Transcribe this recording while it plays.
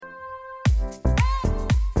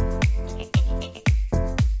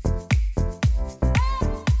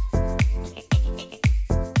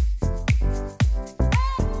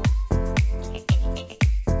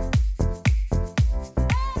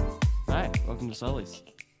welcome to Sully's.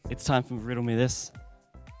 It's time for Riddle Me This.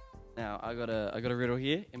 Now, I got a riddle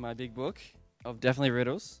here in my big book of definitely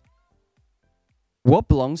riddles. What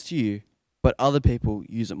belongs to you, but other people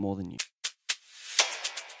use it more than you?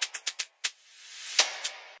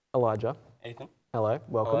 Elijah. Ethan. Hello.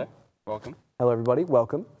 Welcome. Hello. Welcome. Hello, everybody.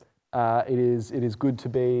 Welcome. It is good to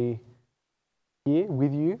be here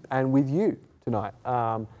with you and with you tonight.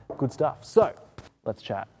 Good stuff. So, let's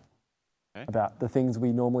chat about the things we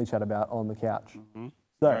normally chat about on the couch. Mm-hmm.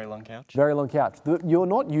 So, Very long couch. Very long couch. You're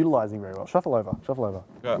not utilising very well. Shuffle over. Shuffle over.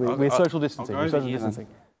 We're social distancing. We're social distancing.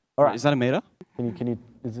 All right. Is that a meter? Can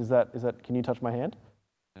you touch my hand?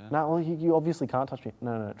 Yeah. No. Well, you obviously can't touch me.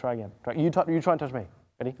 No. Try again. You try and touch me.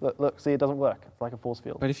 Ready? Look. See, it doesn't work. It's like a force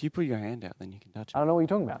field. But if you put your hand out, then you can touch it. I don't know what you're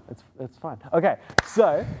talking about. It's fine. Okay.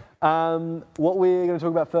 So, what we're going to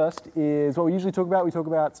talk about first is what we usually talk about. We talk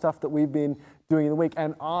about stuff that we've been doing in the week.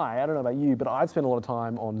 And I don't know about you, but I've spent a lot of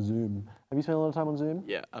time on Zoom. Have you spent a lot of time on Zoom?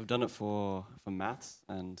 Yeah, I've done it for maths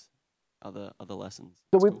and other lessons.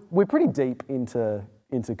 So we're pretty deep into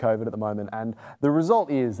COVID at the moment, and the result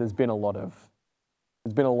is there's been a lot of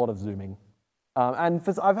Zooming. And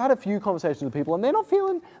I've had a few conversations with people, and they're not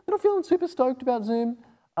feeling super stoked about Zoom.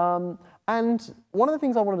 And one of the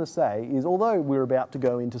things I wanted to say is, although we're about to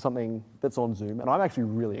go into something that's on Zoom, and I'm actually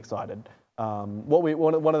really excited.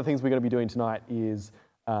 One of the things we're going to be doing tonight is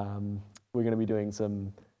we're going to be doing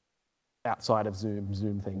some outside of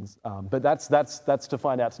Zoom things. But that's to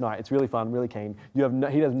find out tonight. It's really fun, really keen. He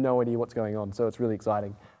has no idea what's going on, so it's really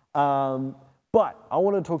exciting. But I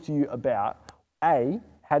want to talk to you about A,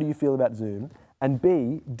 how do you feel about Zoom? And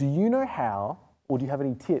B, do you know how, or do you have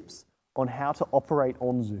any tips on how to operate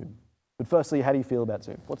on Zoom? But firstly, how do you feel about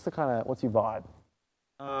Zoom? What's your vibe?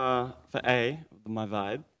 For A, my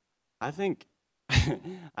vibe, I think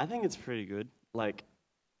it's pretty good. Like,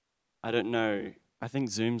 I don't know. I think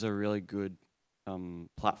Zoom's a really good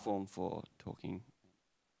platform for talking,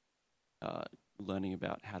 learning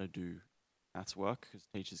about how to do maths work, because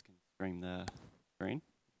teachers can stream their screen.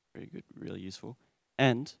 Very good, really useful.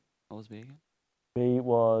 And what was B again? B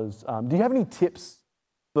was, do you have any tips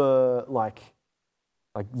for like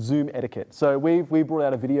Zoom etiquette? So we brought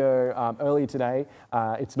out a video earlier today.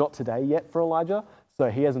 It's not today yet for Elijah, so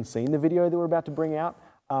he hasn't seen the video that we're about to bring out.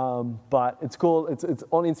 But it's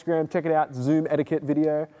on Instagram. Check it out. Zoom etiquette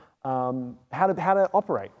video. How to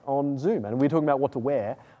operate on Zoom, and we're talking about what to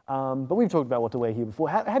wear. But we've talked about what to wear here before.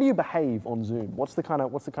 How do you behave on Zoom? What's the kind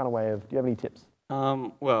of way of? Do you have any tips?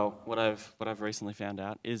 Well, what I've recently found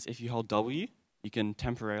out is if you hold W, you can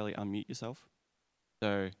temporarily unmute yourself.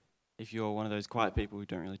 So if you're one of those quiet people who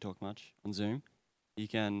don't really talk much on Zoom, you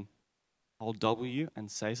can hold W and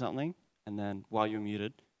say something, and then while you're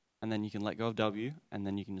muted, and then you can let go of W, and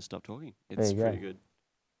then you can just stop talking. It's pretty good.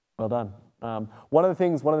 Well done. One of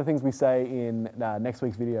the things we say in next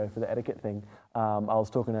week's video for the etiquette thing, I was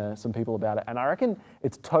talking to some people about it, and I reckon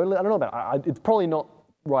it's totally, I don't know about it, it's probably not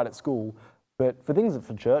right at school, but for things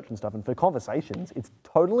for church and stuff and for conversations, it's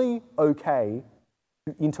totally okay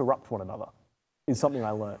to interrupt one another, is something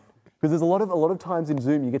I learned. Because there's a lot of times in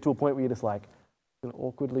Zoom, you get to a point where you're just like, going to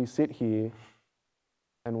awkwardly sit here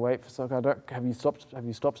and wait for something. Have you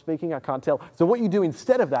stopped speaking? I can't tell. So what you do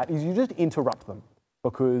instead of that is you just interrupt them,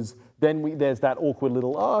 because then there's that awkward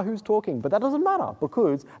little, who's talking? But that doesn't matter,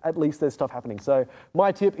 because at least there's stuff happening. So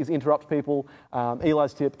my tip is interrupt people.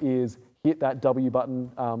 Eli's tip is hit that W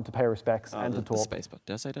button to pay respects and to talk. The space bar.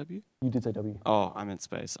 Did I say W? You did say W. Oh, I meant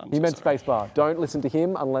space. He meant space bar. Don't listen to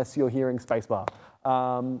him unless you're hearing space bar.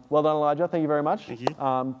 Well done, Elijah. Thank you very much. Thank you.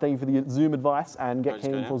 Thank you for the Zoom advice, and get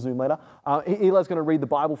keen for Zoom later. Eli's going to read the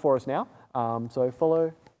Bible for us now. So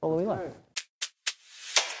follow Eli.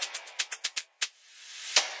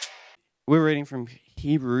 We're reading from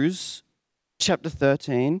Hebrews chapter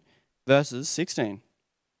 13, verses 16.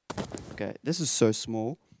 Okay, this is so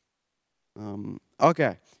small.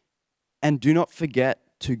 Okay. And do not forget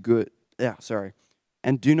to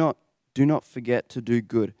And do not forget to do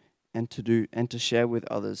good and to share with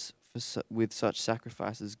others, with such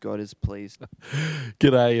sacrifices God is pleased.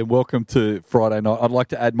 G'day and welcome to Friday night. I'd like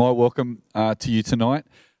to add my welcome to you tonight.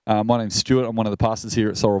 My name's Stuart. I'm one of the pastors here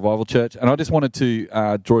at Soul Revival Church, and I just wanted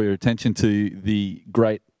to draw your attention to the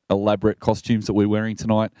great elaborate costumes that we're wearing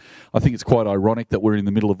tonight. I think it's quite ironic that we're in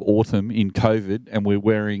the middle of autumn in COVID and we're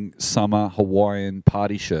wearing summer Hawaiian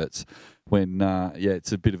party shirts when,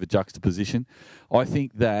 it's a bit of a juxtaposition. I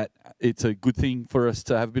think that it's a good thing for us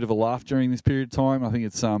to have a bit of a laugh during this period of time. I think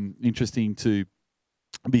it's interesting to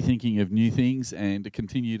be thinking of new things and to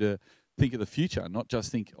continue to think of the future, not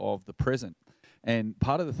just think of the present. And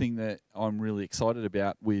part of the thing that I'm really excited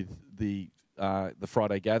about with the the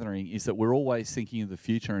Friday gathering is that we're always thinking of the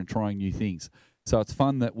future and trying new things. So it's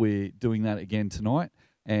fun that we're doing that again tonight.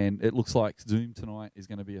 And it looks like Zoom tonight is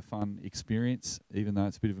going to be a fun experience, even though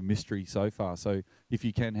it's a bit of a mystery so far. So if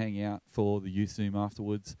you can hang out for the youth Zoom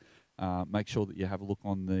afterwards, make sure that you have a look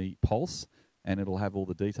on the Pulse, and it'll have all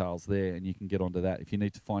the details there, and you can get onto that. If you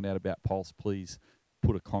need to find out about Pulse, please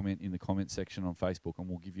put a comment in the comment section on Facebook, and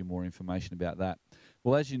we'll give you more information about that.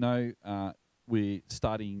 Well, as you know, we're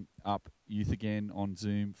starting up youth again on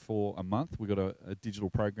Zoom for a month. We've got a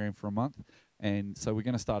digital program for a month. And so we're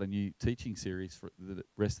going to start a new teaching series for the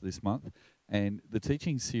rest of this month. And the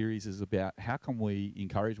teaching series is about how can we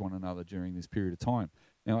encourage one another during this period of time.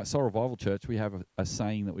 Now, at Soul Revival Church, we have a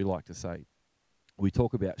saying that we like to say. We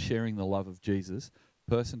talk about sharing the love of Jesus,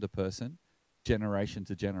 person to person, generation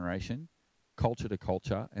to generation, culture to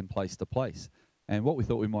culture, and place to place. And what we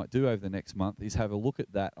thought we might do over the next month is have a look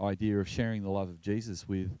at that idea of sharing the love of Jesus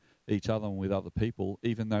with each other and with other people,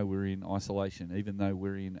 even though we're in isolation, even though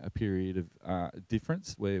we're in a period of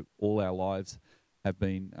difference where all our lives have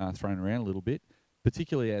been thrown around a little bit,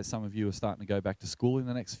 particularly as some of you are starting to go back to school in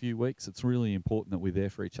the next few weeks. It's really important that we're there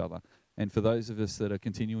for each other. And for those of us that are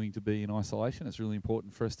continuing to be in isolation, it's really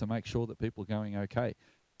important for us to make sure that people are going okay.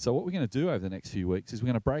 So what we're going to do over the next few weeks is we're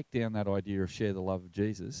going to break down that idea of share the love of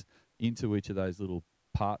Jesus into each of those little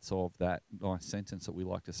parts of that nice sentence that we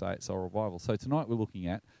like to say at Soul Revival. So tonight we're looking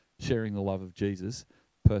at sharing the love of Jesus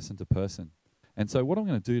person to person. And so what I'm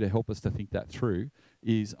going to do to help us to think that through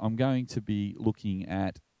is I'm going to be looking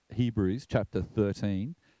at Hebrews chapter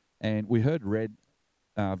 13, and we heard read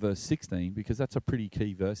verse 16 because that's a pretty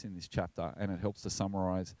key verse in this chapter, and it helps to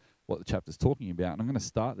summarize what the chapter's talking about. And I'm going to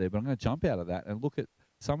start there, but I'm going to jump out of that and look at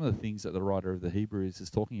some of the things that the writer of the Hebrews is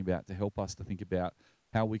talking about to help us to think about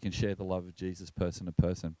how we can share the love of Jesus person to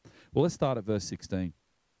person. Well, let's start at verse 16.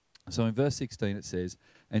 So in verse 16 it says,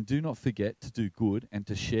 "And do not forget to do good and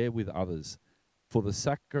to share with others, for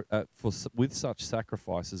with such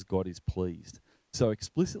sacrifices God is pleased." So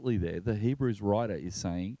explicitly there, the Hebrews writer is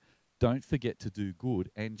saying, don't forget to do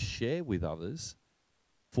good and share with others,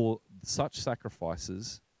 for such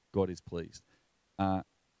sacrifices God is pleased.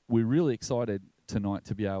 We're really excited tonight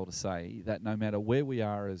to be able to say that no matter where we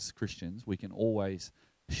are as Christians, we can always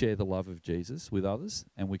share the love of Jesus with others,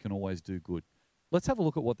 and we can always do good. Let's have a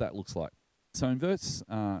look at what that looks like. So in verse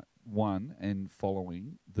 1 and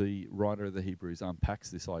following, the writer of the Hebrews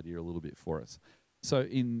unpacks this idea a little bit for us. So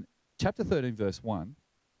in chapter 13, verse 1,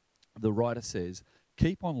 the writer says,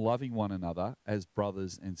 "Keep on loving one another as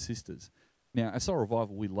brothers and sisters." Now, at Soul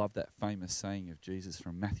Revival, we love that famous saying of Jesus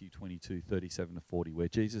from Matthew 22, 37 to 40, where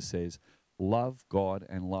Jesus says, "Love God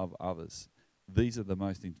and love others. These are the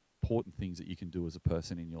most important things that you can do as a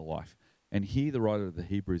person in your life." And here the writer of the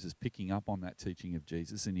Hebrews is picking up on that teaching of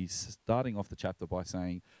Jesus, and he's starting off the chapter by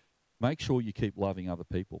saying, make sure you keep loving other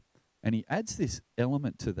people. And he adds this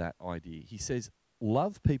element to that idea. He says,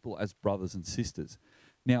 love people as brothers and sisters.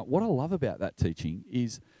 Now, what I love about that teaching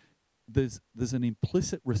is there's an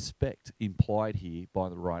implicit respect implied here by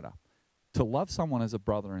the writer. To love someone as a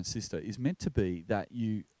brother and sister is meant to be that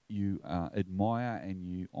you admire and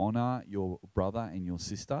you honor your brother and your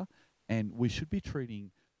sister, and we should be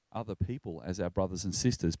treating other people as our brothers and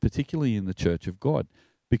sisters, particularly in the church of God.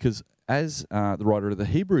 Because as the writer of the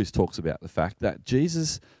Hebrews talks about the fact that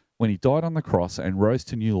Jesus, when he died on the cross and rose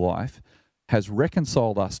to new life, has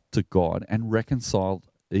reconciled us to God and reconciled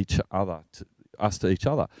us to each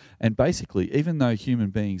other. And basically, even though human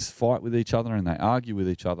beings fight with each other and they argue with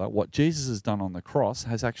each other, what Jesus has done on the cross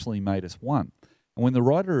has actually made us one. And when the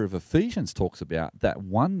writer of Ephesians talks about that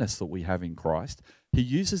oneness that we have in Christ, he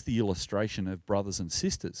uses the illustration of brothers and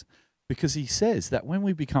sisters, because he says that when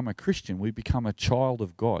we become a Christian, we become a child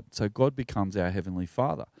of God. So God becomes our heavenly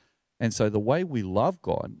Father. And so the way we love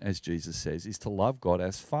God, as Jesus says, is to love God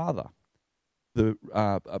as Father.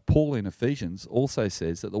 Paul in Ephesians also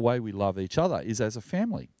says that the way we love each other is as a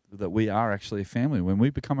family, that we are actually a family. When we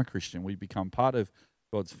become a Christian, we become part of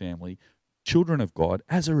God's family, children of God.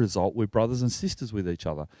 As a result, we're brothers and sisters with each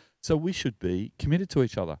other. So we should be committed to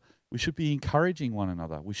each other. We should be encouraging one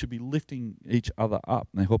another. We should be lifting each other up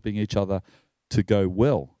and helping each other to go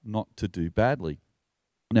well, not to do badly.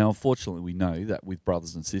 Now, unfortunately, we know that with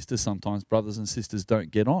brothers and sisters, sometimes brothers and sisters don't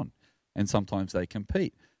get on, and sometimes they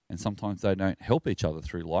compete, and sometimes they don't help each other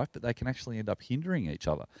through life, but they can actually end up hindering each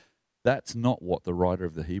other. That's not what the writer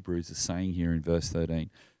of the Hebrews is saying here in verse 13.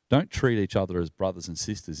 Don't treat each other as brothers and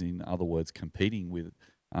sisters, in other words, competing with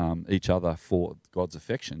each other for God's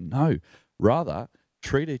affection. No, rather,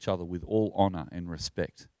 treat each other with all honor and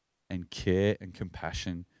respect and care and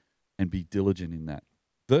compassion, and be diligent in that.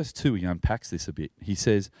 Verse 2, he unpacks this a bit. He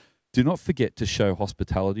says, Do not forget to show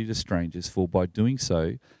hospitality to strangers, for by doing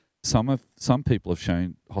so, some people have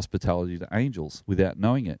shown hospitality to angels without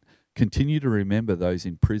knowing it. Continue to remember those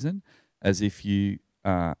in prison as if you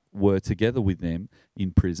were together with them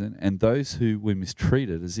in prison, and those who were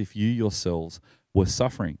mistreated as if you yourselves were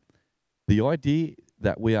suffering. The idea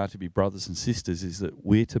that we are to be brothers and sisters is that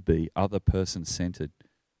we're to be other person centered.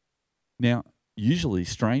 Now, usually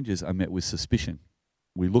strangers are met with suspicion.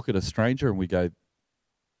 We look at a stranger and we go,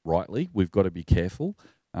 rightly, we've got to be careful.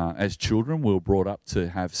 As children, we were brought up to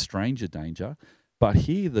have stranger danger. But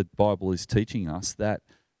here the Bible is teaching us that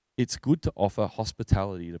it's good to offer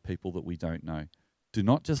hospitality to people that we don't know. Do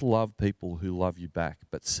not just love people who love you back,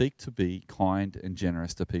 but seek to be kind and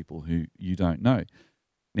generous to people who you don't know.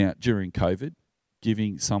 Now, during COVID,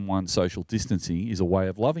 giving someone social distancing is a way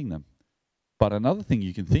of loving them. But another thing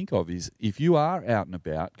you can think of is if you are out and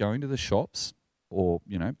about, going to the shops or,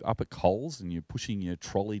 up at Coles and you're pushing your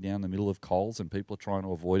trolley down the middle of Coles and people are trying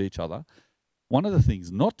to avoid each other, one of the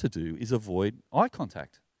things not to do is avoid eye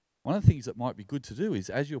contact. One of the things that might be good to do is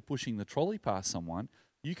as you're pushing the trolley past someone,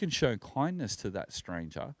 you can show kindness to that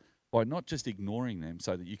stranger by not just ignoring them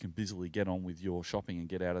so that you can busily get on with your shopping and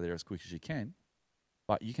get out of there as quick as you can,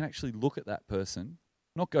 but you can actually look at that person,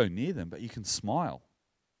 not go near them, but you can smile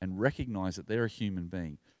and recognize that they're a human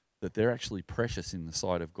being, that they're actually precious in the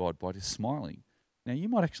sight of God by just smiling. Now, you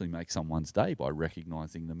might actually make someone's day by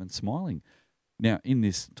recognizing them and smiling. Now, in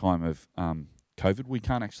this time of COVID, we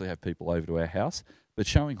can't actually have people over to our house, but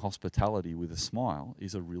showing hospitality with a smile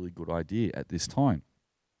is a really good idea at this time.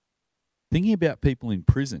 Thinking about people in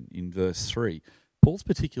prison in verse 3, Paul's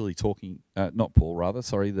particularly talking,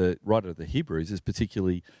 the writer of the Hebrews is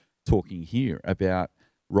particularly talking here about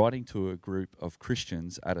writing to a group of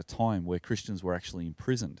Christians at a time where Christians were actually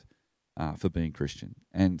imprisoned for being Christian.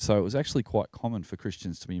 And so it was actually quite common for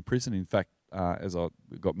Christians to be in prison. In fact, as I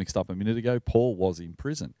got mixed up a minute ago, Paul was in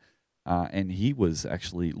prison. And he was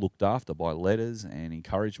actually looked after by letters and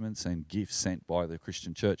encouragements and gifts sent by the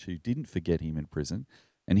Christian church who didn't forget him in prison.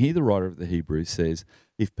 And here the writer of the Hebrews says,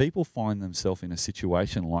 if people find themselves in a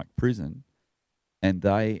situation like prison and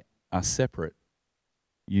they are separate,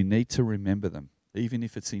 you need to remember them, even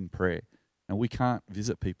if it's in prayer. Now, we can't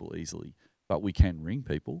visit people easily, but we can ring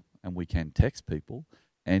people and we can text people.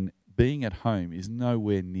 And being at home is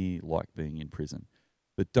nowhere near like being in prison.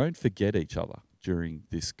 But don't forget each other during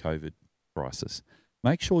this COVID crisis.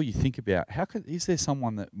 Make sure you think about, is there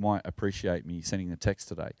someone that might appreciate me sending a text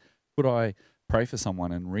today? Could I pray for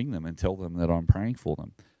someone and ring them and tell them that I'm praying for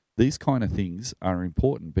them? These kind of things are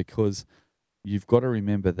important because you've got to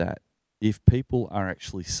remember that if people are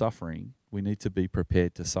actually suffering, we need to be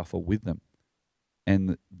prepared to suffer with them.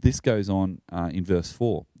 And this goes on in verse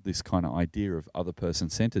 4, this kind of idea of other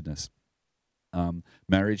person-centeredness.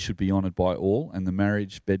 Marriage should be honoured by all, and the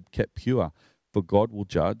marriage bed kept pure, for God will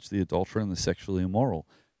judge the adulterer and the sexually immoral.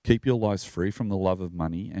 Keep your lives free from the love of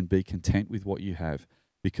money and be content with what you have,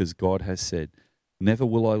 because God has said, never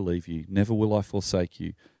will I leave you, never will I forsake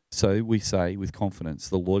you. So we say with confidence,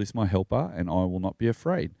 the Lord is my helper, and I will not be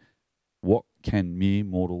afraid. What can mere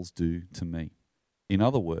mortals do to me? In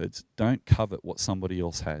other words, don't covet what somebody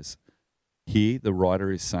else has. Here, the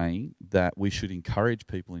writer is saying that we should encourage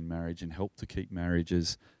people in marriage and help to keep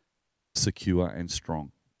marriages secure and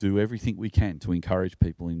strong. Do everything we can to encourage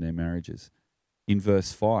people in their marriages. In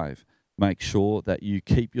verse 5, make sure that you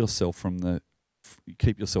keep yourself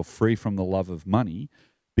free from the love of money,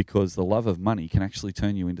 because the love of money can actually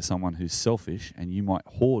turn you into someone who's selfish and you might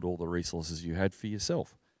hoard all the resources you had for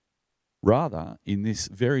yourself. Rather, in this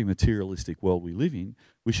very materialistic world we live in,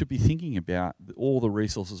 we should be thinking about all the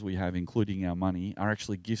resources we have, including our money, are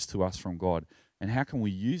actually gifts to us from God. And how can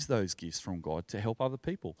we use those gifts from God to help other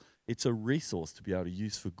people? It's a resource to be able to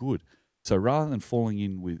use for good. So rather than falling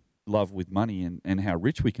in with love with money and how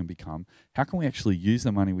rich we can become, how can we actually use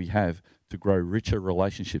the money we have to grow richer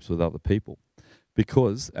relationships with other people?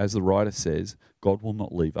 Because, as the writer says, God will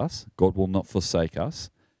not leave us, God will not forsake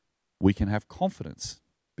us. We can have confidence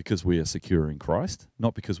because we are secure in Christ,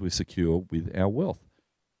 not because we're secure with our wealth.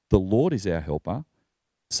 The Lord is our helper,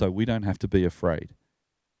 so we don't have to be afraid.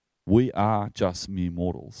 We are just mere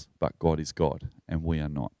mortals, but God is God, and we are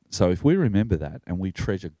not. So if we remember that and we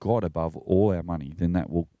treasure God above all our money, then that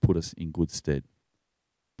will put us in good stead.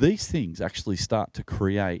 These things actually start to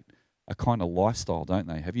create a kind of lifestyle, don't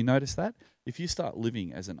they? Have you noticed that? If you start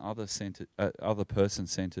living as an other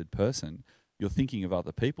person-centered person, you're thinking of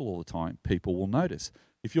other people all the time, people will notice.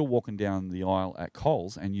 If you're walking down the aisle at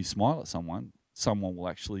Coles and you smile at someone, someone will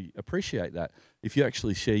actually appreciate that. If you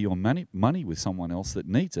actually share your money with someone else that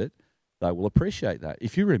needs it, they will appreciate that.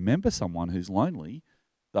 If you remember someone who's lonely,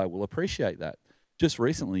 they will appreciate that. just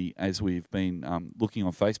recently, as we've been looking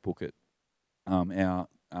on Facebook at our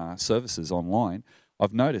services online,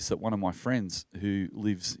 I've noticed that one of my friends who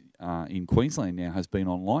lives in Queensland now has been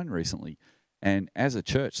online recently. And as a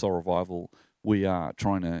church, Soul Revival, we are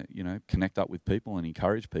trying to, connect up with people and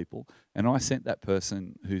encourage people. And I sent that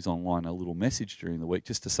person who's online a little message during the week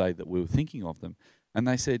just to say that we were thinking of them. And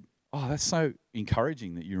they said, "Oh, that's so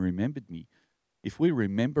encouraging that you remembered me." If we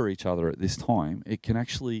remember each other at this time, it can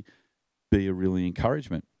actually be a really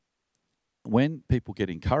encouragement. When people get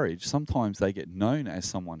encouraged, sometimes they get known as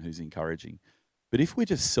someone who's encouraging. But if we're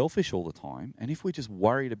just selfish all the time, and if we're just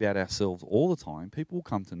worried about ourselves all the time, people will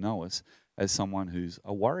come to know us as someone who's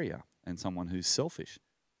a worrier and someone who's selfish.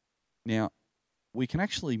 Now, we can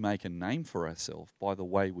actually make a name for ourselves by the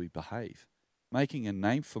way we behave. Making a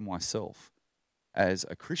name for myself as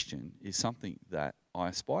a Christian is something that I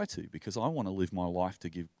aspire to, because I want to live my life to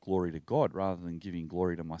give glory to God rather than giving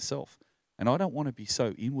glory to myself. And I don't want to be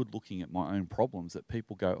so inward looking at my own problems that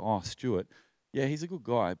people go, "Oh, Stuart, yeah, he's a good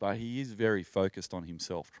guy, but he is very focused on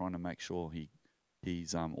himself, trying to make sure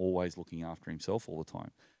he's always looking after himself all the time."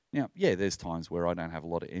 Now, yeah, there's times where I don't have a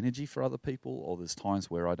lot of energy for other people, or there's times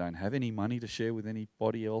where I don't have any money to share with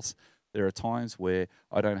anybody else. There are times where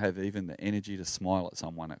I don't have even the energy to smile at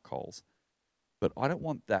someone at Coles. But I don't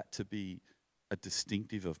want that to be a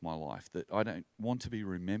distinctive of my life, that I don't want to be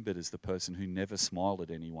remembered as the person who never smiled at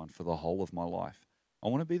anyone for the whole of my life. I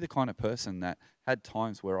want to be the kind of person that had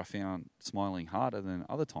times where I found smiling harder than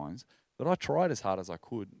other times, but I tried as hard as I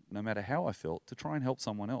could, no matter how I felt, to try and help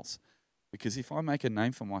someone else. Because if I make a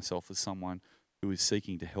name for myself as someone who is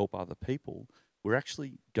seeking to help other people, we're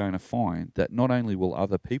actually going to find that not only will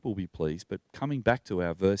other people be pleased, but coming back to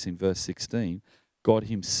our verse in verse 16, God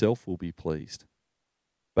himself will be pleased.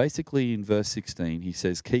 Basically, in verse 16, he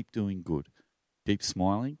says, keep doing good. Keep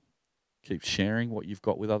smiling. Keep sharing what you've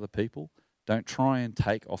got with other people. Don't try and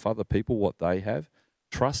take off other people what they have.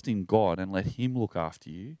 Trust in God and let him look after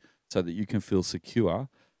you so that you can feel secure,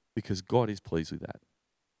 because God is pleased with that.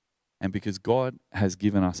 And because God has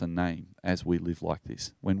given us a name as we live like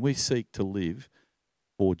this. When we seek to live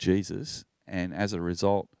for Jesus and as a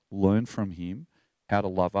result learn from him how to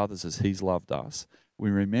love others as he's loved us, we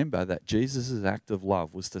remember that Jesus' act of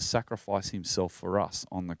love was to sacrifice himself for us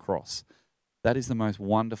on the cross. That is the most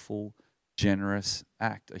wonderful, generous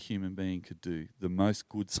act a human being could do, the most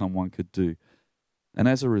good someone could do. And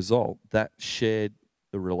as a result, that shared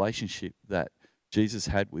the relationship that Jesus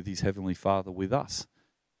had with his heavenly Father with us.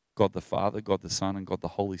 God the Father, God the Son, and God the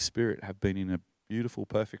Holy Spirit have been in a beautiful,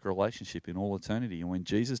 perfect relationship in all eternity. And when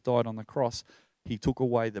Jesus died on the cross, he took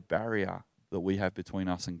away the barrier that we have between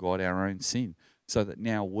us and God, our own sin, so that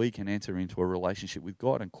now we can enter into a relationship with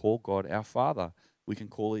God and call God our Father. We can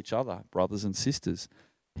call each other brothers and sisters.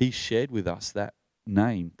 He shared with us that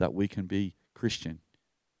name that we can be Christian.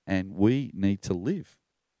 And we need to live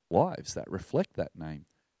lives that reflect that name,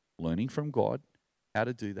 learning from God how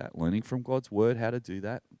to do that, learning from God's word how to do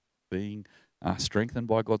that, being strengthened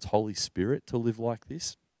by God's Holy Spirit to live like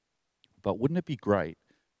this. But wouldn't it be great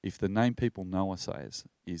if the name people know us as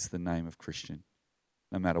is the name of Christian?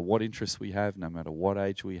 No matter what interests we have, no matter what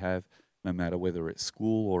age we have, no matter whether it's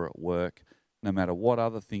school or at work, no matter what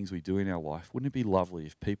other things we do in our life, wouldn't it be lovely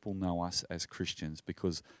if people know us as Christians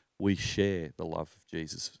because we share the love of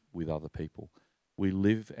Jesus with other people? We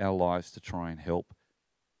live our lives to try and help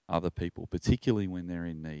other people, particularly when they're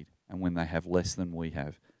in need and when they have less than we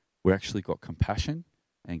have. We've actually got compassion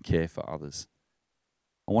and care for others.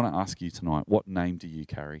 I want to ask you tonight, what name do you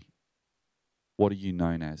carry? What are you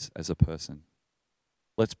known as a person?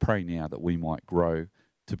 Let's pray now that we might grow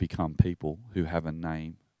to become people who have a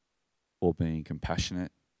name for being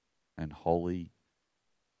compassionate and holy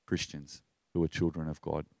Christians who are children of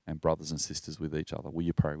God and brothers and sisters with each other. Will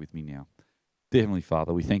you pray with me now? Dear Heavenly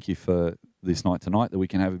Father, we thank you for this night tonight, that we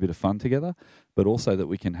can have a bit of fun together, but also that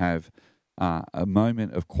we can have a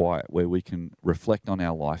moment of quiet where we can reflect on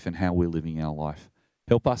our life and how we're living our life.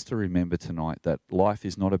 Help us to remember tonight that life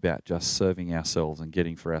is not about just serving ourselves and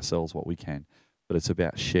getting for ourselves what we can, but it's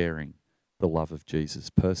about sharing the love of Jesus,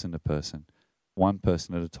 person to person, one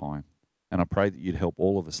person at a time. And I pray that you'd help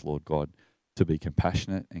all of us, Lord God, to be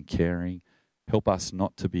compassionate and caring. Help us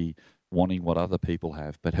not to be wanting what other people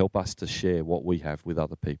have, but help us to share what we have with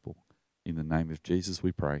other people. In the name of Jesus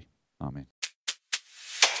we pray. Amen.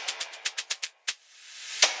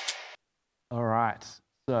 All right.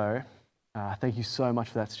 So thank you so much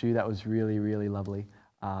for that, Stu. That was really, really lovely.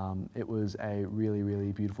 It was a really,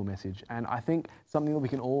 really beautiful message. And I think something that we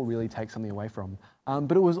can all really take something away from.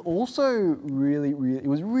 But it was also really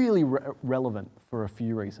relevant for a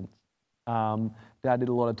few reasons. Dad did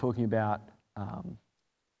a lot of talking about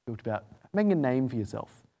talked about making a name for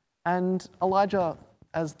yourself. And Elijah,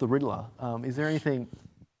 as the Riddler, is there anything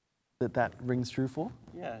that rings true for?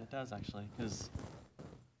 Yeah, it does actually, because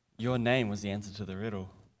your name was the answer to the riddle.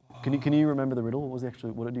 Can you remember the riddle? What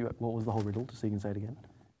was the whole riddle, just so you can say it again?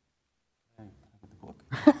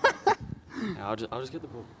 Yeah, I'll just get the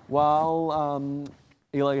book. While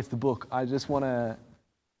Eli gets the book, I just want to...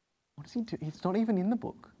 What does he do? It's not even in the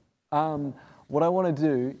book. What I want to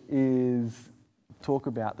do is talk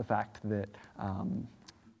about the fact that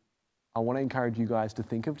I want to encourage you guys to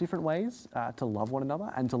think of different ways to love one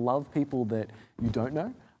another and to love people that you don't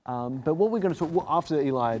know. But what we're going to talk... After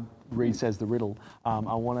Eli re-says the riddle,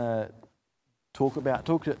 I want to talk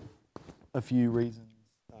to a few reasons,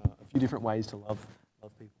 a few different ways to love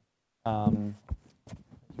people.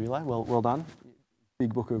 Eli, well done.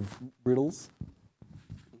 Big book of riddles.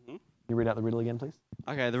 Can you read out the riddle again, please?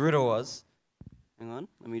 Okay, the riddle was... Hang on,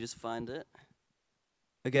 let me just find it.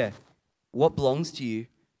 Okay, what belongs to you,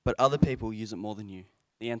 but other people use it more than you?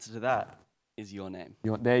 The answer to that is your name.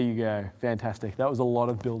 There you go. Fantastic. That was a lot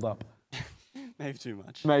of build-up. Maybe too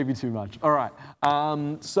much. Maybe too much. All right.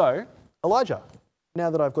 So, Elijah,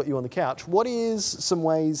 now that I've got you on the couch, what is some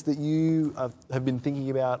ways that you have been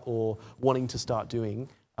thinking about or wanting to start doing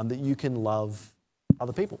that you can love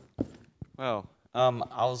other people? Well,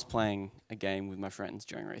 I was playing a game with my friends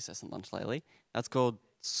during recess and lunch lately. That's called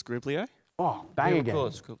Scribblio. Oh, bang again. Call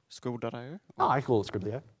it Scribble.io? Oh, I call it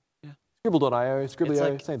Scribblio. Yeah. Scribble.io,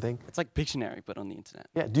 Scribblio, same thing. It's like Pictionary, but on the internet.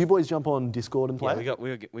 Yeah. Do you boys jump on Discord and play? Yeah,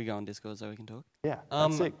 we go on Discord so we can talk. Yeah,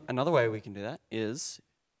 that's sick. Another way we can do that is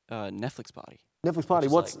Netflix Party. Netflix Party.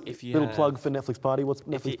 What's like little plug for Netflix Party? What's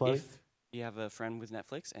Netflix Party? If you have a friend with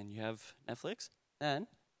Netflix and you have Netflix, then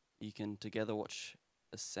you can together watch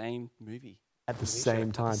the same movie. At the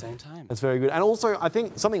same time. At the same time. That's very good. And also, I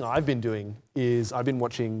think something I've been doing is I've been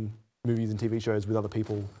watching movies and TV shows with other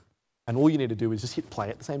people, and all you need to do is just hit play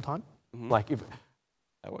at the same time. Mm-hmm. Like if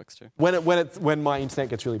that works too. When my internet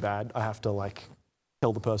gets really bad, I have to like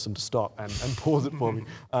tell the person to stop and pause it for me.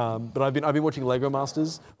 But I've been watching Lego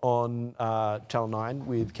Masters on Channel 9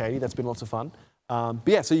 with Katie. That's been lots of fun. But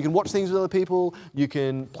yeah, so you can watch things with other people. You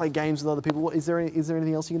can play games with other people. Is there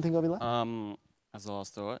anything else you can think of, Eli? As a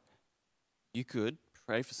last thought, you could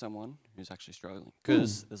pray for someone who's actually struggling,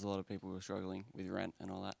 because there's a lot of people who are struggling with rent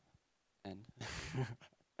and all that. And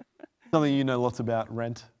something you know lots about,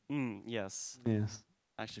 rent. Yes. Yes.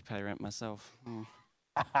 I actually pay rent myself.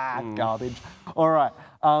 Garbage. All right.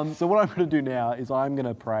 So what I'm going to do now is I'm going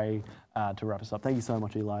to pray to wrap us up. Thank you so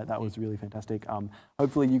much, Eli. That was really fantastic.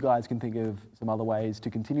 Hopefully you guys can think of some other ways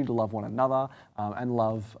to continue to love one another and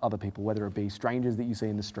love other people, whether it be strangers that you see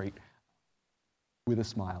in the street with a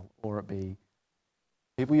smile, or it be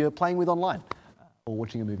people you're playing with online or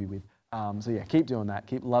watching a movie with. So yeah, keep doing that.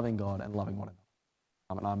 Keep loving God and loving one another.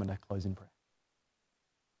 And I'm going to close in prayer.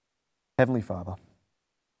 Heavenly Father,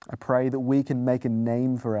 I pray that we can make a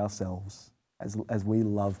name for ourselves as we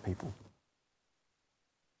love people.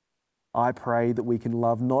 I pray that we can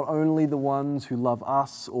love not only the ones who love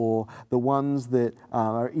us or the ones that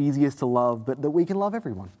are easiest to love, but that we can love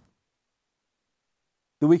everyone.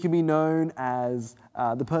 That we can be known as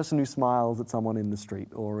the person who smiles at someone in the street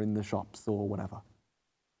or in the shops or whatever.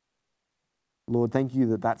 Lord, thank you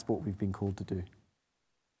that that's what we've been called to do.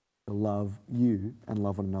 To love you and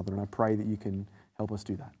love one another. And I pray that you can help us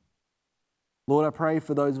do that. Lord, I pray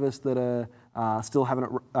for those of us that are still having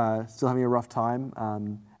a rough time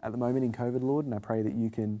at the moment in COVID, Lord, and I pray that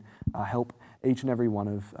you can help each and every one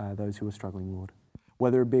of those who are struggling, Lord.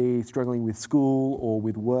 Whether it be struggling with school or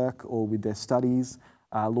with work or with their studies,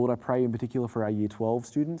 Lord, I pray in particular for our Year 12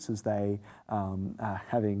 students as they are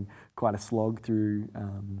having quite a slog through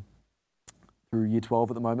Year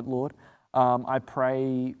 12 at the moment, Lord. I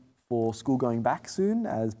pray for school going back soon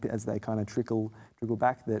as they kind of trickle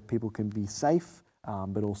back, that people can be safe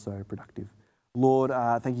but also productive. Lord,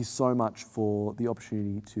 thank you so much for the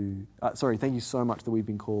opportunity thank you so much that we've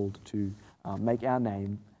been called to make our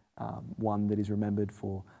name one that is remembered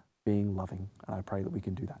for being loving. And I pray that we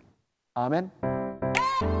can do that. Amen.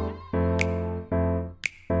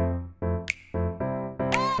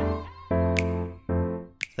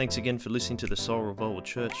 Thanks again for listening to the Soul Revival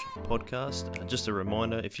Church podcast. Just a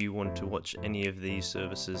reminder, if you want to watch any of these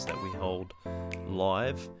services that we hold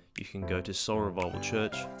live, you can go to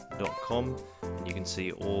soulrevivalchurch.com and you can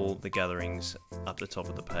see all the gatherings up the top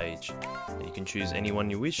of the page. And you can choose any one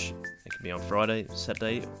you wish. It can be on Friday,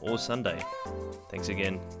 Saturday or Sunday. Thanks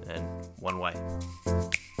again, and one way.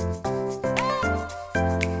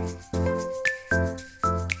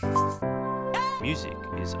 Music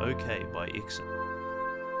is Okay by Ixon.